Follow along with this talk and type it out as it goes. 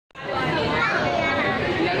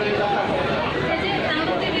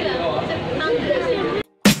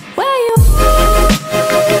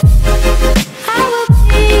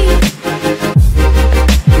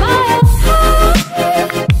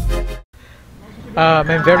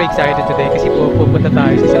I'm very excited today kasi pupunta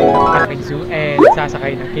tayo sa Taipei Zoo and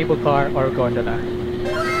sasakay ng cable car or gondola.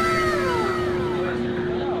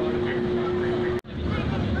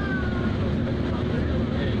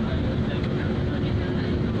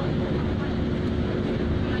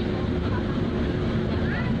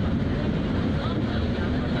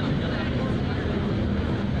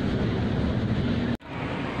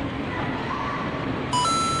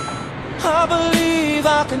 I believe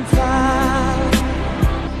I can fly.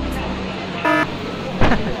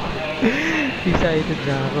 Excited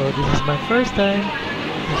na ako. This is my first time.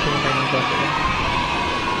 Nasumakay ng gondola.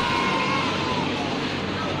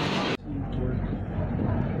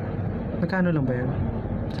 Magkano lang ba yun?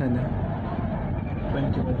 Sana? 21.05.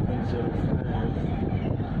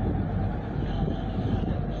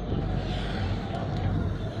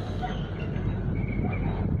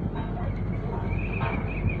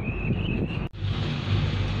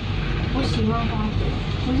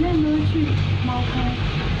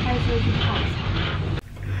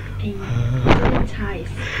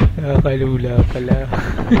 Nakakalula pala.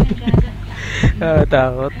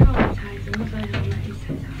 Takot.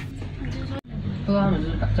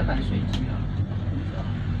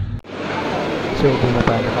 So,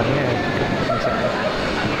 bumaba na kami at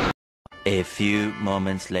A few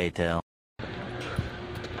moments later.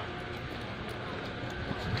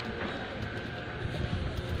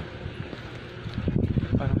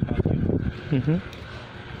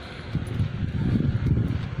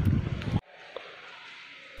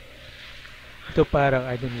 Ito parang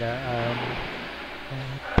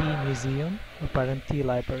tea museum o parang tea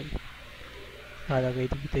library. Nakalagay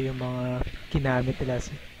dito yung mga ginamit nila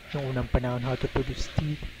noong unang panahon, how to produce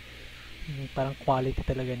tea. Parang quality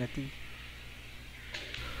talaga na tea.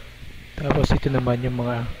 Tapos ito naman yung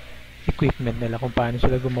mga equipment nila kung paano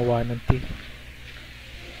sila gumawa ng tea.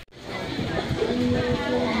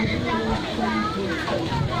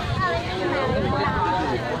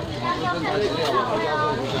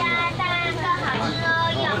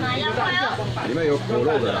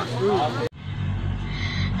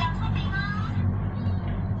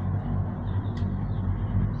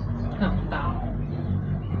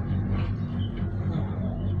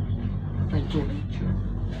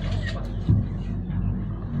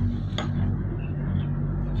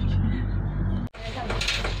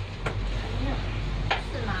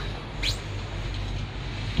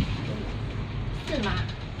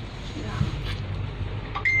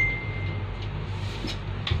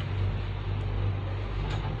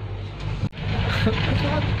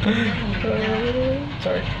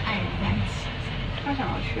 Sorry. 他想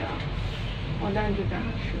要去啊，我当然就带他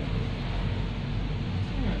去了。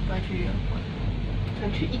不要去约会，才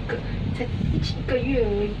去才一起1个月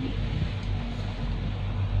而已。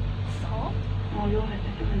少，我就很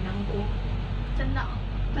难过。真的、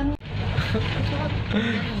真的。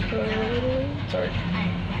Sorry.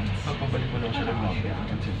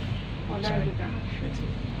 我当然就带他去。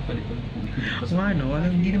 Kung ano,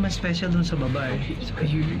 hindi naman special dun sa babae.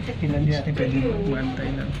 Hindi natin pwede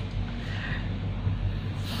mag-antay na.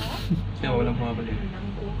 Kaya walang bumabalik.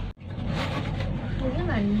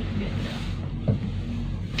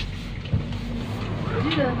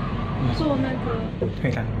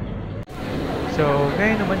 Wait lang. So,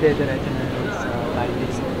 ngayon naman dediretso na sa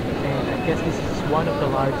Taipei City. And I guess this is one of the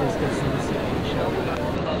largest zoos in Asia.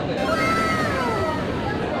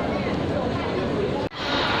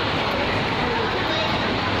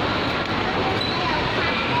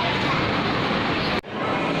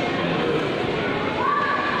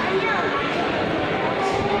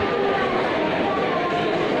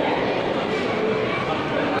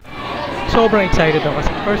 Sobrang excited ako kasi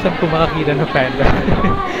first time ko makakita ng panda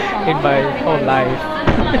in my whole life.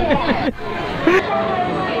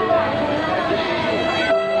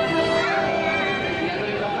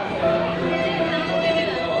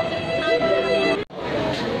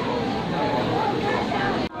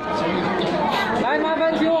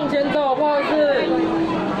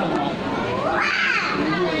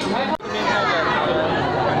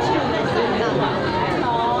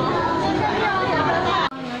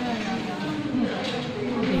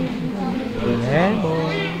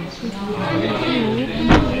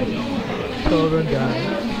 Sobrang dami.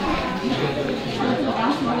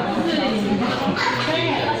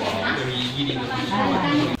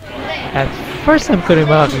 At first time ko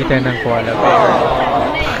rin makakita ng koala bear.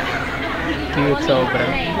 Cute, sobra.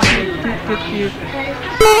 Cute.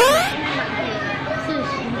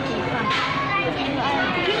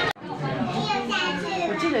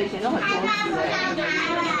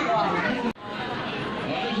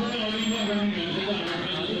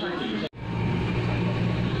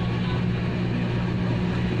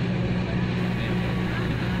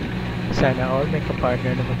 Sana all may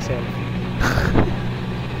kapartner na mag-selfie.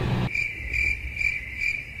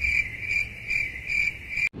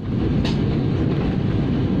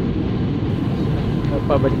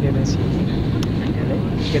 Pabalik niya ng city.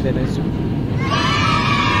 Ganda ng zoo.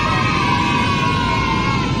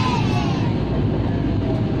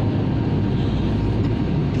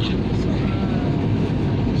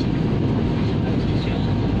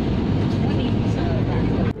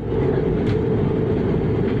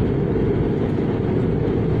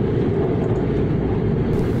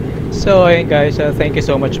 So ayun guys, thank you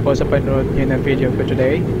so much po sa panood nyo ng video ko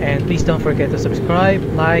today. And please don't forget to subscribe,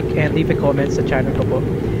 like, and leave a comment sa channel ko po.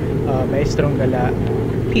 Maestrong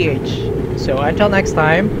GalaPH. So until next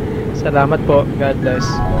time, salamat po. God bless.